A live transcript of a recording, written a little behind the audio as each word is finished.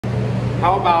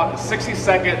How about a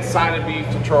 60-second side of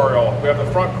beef tutorial? We have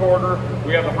the front quarter,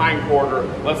 we have the hind quarter.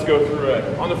 Let's go through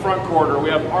it. On the front quarter,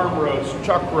 we have arm roast,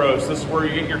 chuck roast. This is where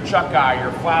you get your chuck eye,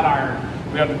 your flat iron.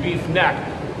 We have the beef neck,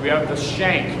 we have the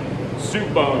shank,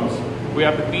 soup bones. We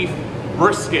have the beef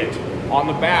brisket. On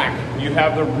the back, you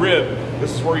have the rib.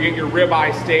 This is where you get your rib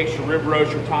eye steaks, your rib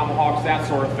roast, your tomahawks, that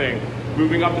sort of thing.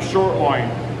 Moving up the short loin,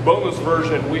 boneless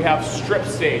version, we have strip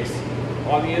steaks.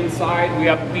 On the inside, we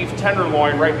have beef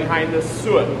tenderloin right behind this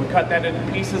suet. We cut that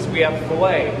into pieces, we have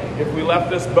filet. If we left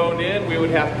this bone in, we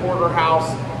would have porterhouse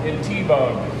and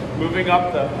T-bone. Moving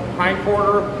up the hind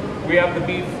quarter, we have the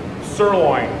beef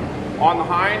sirloin. On the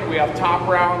hind, we have top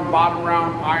round, bottom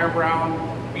round, iron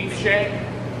round, beef shank.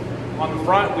 On the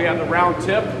front, we have the round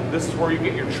tip. This is where you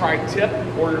get your tri-tip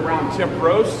or your round tip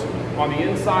roast. On the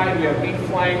inside, we have beef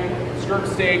flank, skirt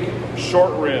steak,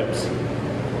 short ribs.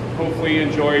 Hopefully you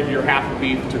enjoyed your half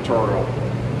beef tutorial.